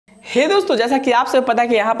हे दोस्तों, जैसा कि आप सब पता है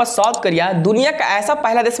कि यहाँ पर साउथ कोरिया दुनिया का ऐसा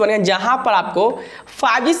पहला देश बन गया जहाँ पर आपको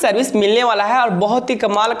 5G सर्विस मिलने वाला है और बहुत ही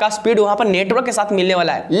कमाल का स्पीड वहाँ पर नेटवर्क के साथ मिलने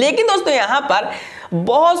वाला है। लेकिन दोस्तों यहाँ पर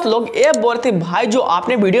बहुत लोग ये बोल रहे थे, भाई जो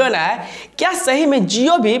आपने वीडियो बनाया है क्या सही में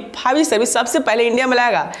जियो भी 5G सर्विस सबसे पहले इंडिया में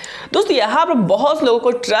लाएगा। दोस्तों यहाँ पर बहुत लोगों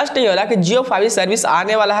को ट्रस्ट नहीं हो रहा कि जियो 5G सर्विस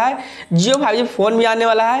आने वाला है, जियो 5G फोन भी आने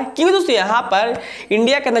वाला है। क्योंकि दोस्तों यहाँ पर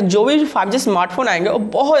इंडिया के अंदर जो भी 5G स्मार्टफोन आएंगे वो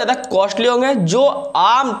बहुत ज़्यादा कॉस्टली होंगे, जो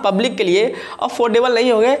आम पब्लिक के लिए अफोर्डेबल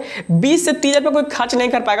नहीं होंगे। 20 से 30 हज़ार कोई खर्च नहीं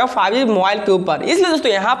कर पाएगा 5G मोबाइल के ऊपर। इसलिए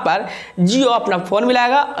दोस्तों यहाँ पर जियो अपना फोन भी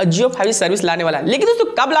लाएगा और जियो 5G सर्विस लाने वाला है। लेकिन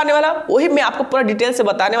दोस्तों कब लाने वाला वही मैं आपको पूरा डिटेल से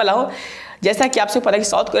बताने वाला हूँ। जैसा कि आपसे पता है कि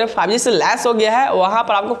साउथ कोरिया 5G से लैस हो गया है, वहां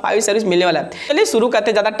पर आपको 5G सर्विस मिलने वाला है। चलिए शुरू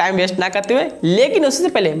करते हैं, ज़्यादा टाइम वेस्ट ना करते हुए। लेकिन उससे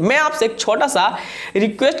पहले मैं आपसे एक छोटा सा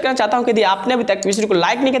रिक्वेस्ट करना चाहता हूं कि यदि आपने अभी तक वीडियो को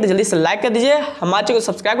लाइक नहीं किया तो जल्दी से लाइक कर दीजिए, हमारे चैनल को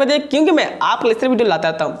सब्सक्राइब कर दीजिए, क्योंकि मैं आपके लिए इस तरह वीडियो लाता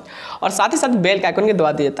रहता हूँ। और साथ ही साथ बेल का आइकन को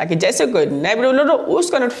दबा दीजिए ताकि जैसे कोई नया वीडियो अपलोड हो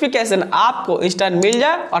उसका नोटिफिकेशन आपको इंस्टेंट मिल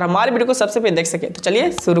जाए और हमारे वीडियो को सबसे पहले देख सके। तो चलिए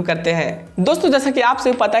शुरू करते हैं। दोस्तों जैसा कि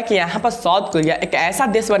आपसे पता है कि यहाँ पर साउथ कोरिया एक ऐसा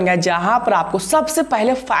देश बन गया है जहाँ पर आपको सबसे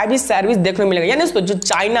पहले 5G सर्विस देखने को मिलेगा। यानी दोस्तों जो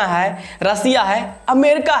चाइना है, रसिया है,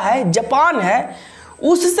 अमेरिका है, जापान है,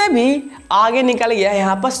 उससे भी आगे निकल गया है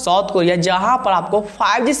यहाँ पर साउथ कोरिया, जहाँ पर आपको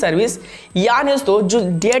 5G सर्विस यानी दोस्तों जो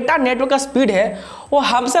डेटा नेटवर्क का स्पीड है वो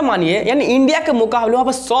हमसे मानिए यानी इंडिया के मुकाबले वहाँ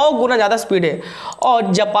पर 100 गुना ज़्यादा स्पीड है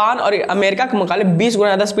और जापान और अमेरिका के मुकाबले 20 गुना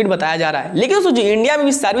ज़्यादा स्पीड बताया जा रहा है। लेकिन दोस्तों जो इंडिया में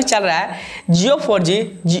भी सर्विस चल रहा है जियो 4G,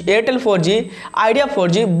 Airtel 4G, idea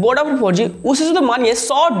 4G, Vodafone 4G, उसी से तो मानिए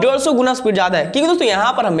 100-150 गुना स्पीड ज़्यादा है। क्योंकि दोस्तों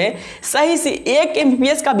यहाँ पर हमें सही से 1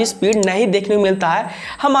 MBPS का भी स्पीड नहीं देखने को मिलता है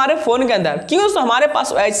हमारे फ़ोन के अंदर। क्योंकि दोस्तों हमारे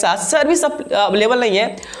पास ऐसा सर्विस अवेलेबल नहीं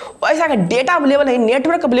है, ऐसा डेटा अवेलेबल नहीं,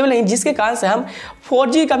 नेटवर्क अवेलेबल नहीं, जिसके कारण से हम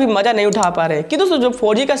 4G का भी मजा नहीं उठा पा रहे हैं। कि दोस्तों जो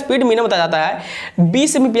 4G का स्पीड मिनिमम बताया जाता है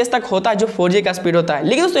 20 MBPS तक होता है जो 4G का स्पीड होता है।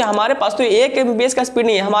 लेकिन दोस्तों हमारे पास तो 1 MBPS का स्पीड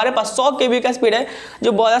नहीं है, हमारे पास 100 KB का स्पीड है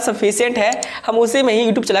जो बहुत ज़्यादा सफिशियंट है, हम उसी में ही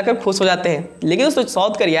यूट्यूब चलाकर खुश हो जाते हैं। लेकिन दोस्तों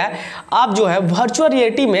साउथ कोरिया आप जो है वर्चुअल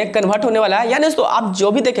रियलिटी में कन्वर्ट होने वाला है। यानी दोस्तों आप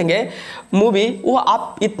जो भी देखेंगे मूवी वो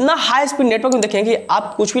आप इतना हाई स्पीड नेटवर्क में देखेंगे कि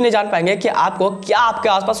आप कुछ भी नहीं जान पाएंगे कि आपको क्या आपके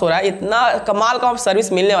आसपास हो रहा है। इतना कमाल का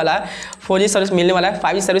सर्विस मिलने वाला है, 4G सर्विस मिलने वाला है,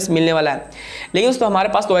 5G सर्विस मिलने वाला है। लेकिन दोस्तों हमारे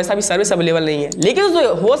पास तो ऐसा भी सर्विस अवेलेबल नहीं है। लेकिन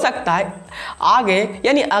दोस्तों हो सकता है आगे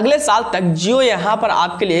यानी अगले साल तक जियो यहाँ पर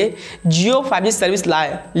आपके लिए जियो 5G सर्विस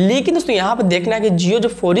लाए। लेकिन दोस्तों यहाँ पर देखना है कि जियो जो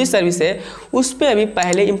 4G सर्विस है उस पर अभी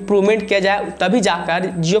पहले इंप्रूवमेंट किया जाए, तभी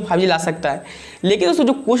जाकर जियो 5G ला सकता है। लेकिन दोस्तों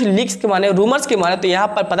जो कुछ लीक्स के माने, रूमर्स के माने, तो यहाँ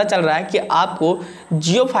पर पता चल रहा है कि आपको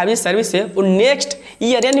जियो 5G सर्विस है वो नेक्स्ट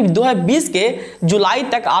ईयर यानी 2020 के जुलाई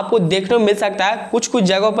तक आपको देखने को मिल सकता है कुछ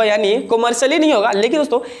जगहों पर। यानी कमर्शियली नहीं होगा, लेकिन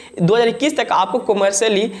दोस्तों 2021 तक आपको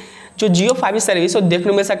कमर्शियली जो जियो 5G सर्विस वो देखने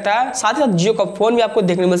को मिल सकता है। साथ ही साथ जियो का फोन भी आपको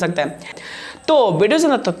देखने को मिल सकता है। तो वीडियो से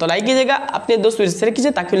ना तो लाइक कीजिएगा, अपने दोस्तों से शेयर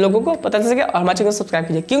कीजिए ताकि लोगों को पता चल सके, और हमारे चैनल को सब्सक्राइब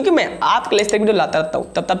कीजिए क्योंकि मैं आपके लिए इस तरह वीडियो लाता रहता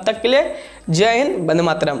हूँ। तब तक के लिए जय हिंद, वंदे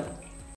मातरम।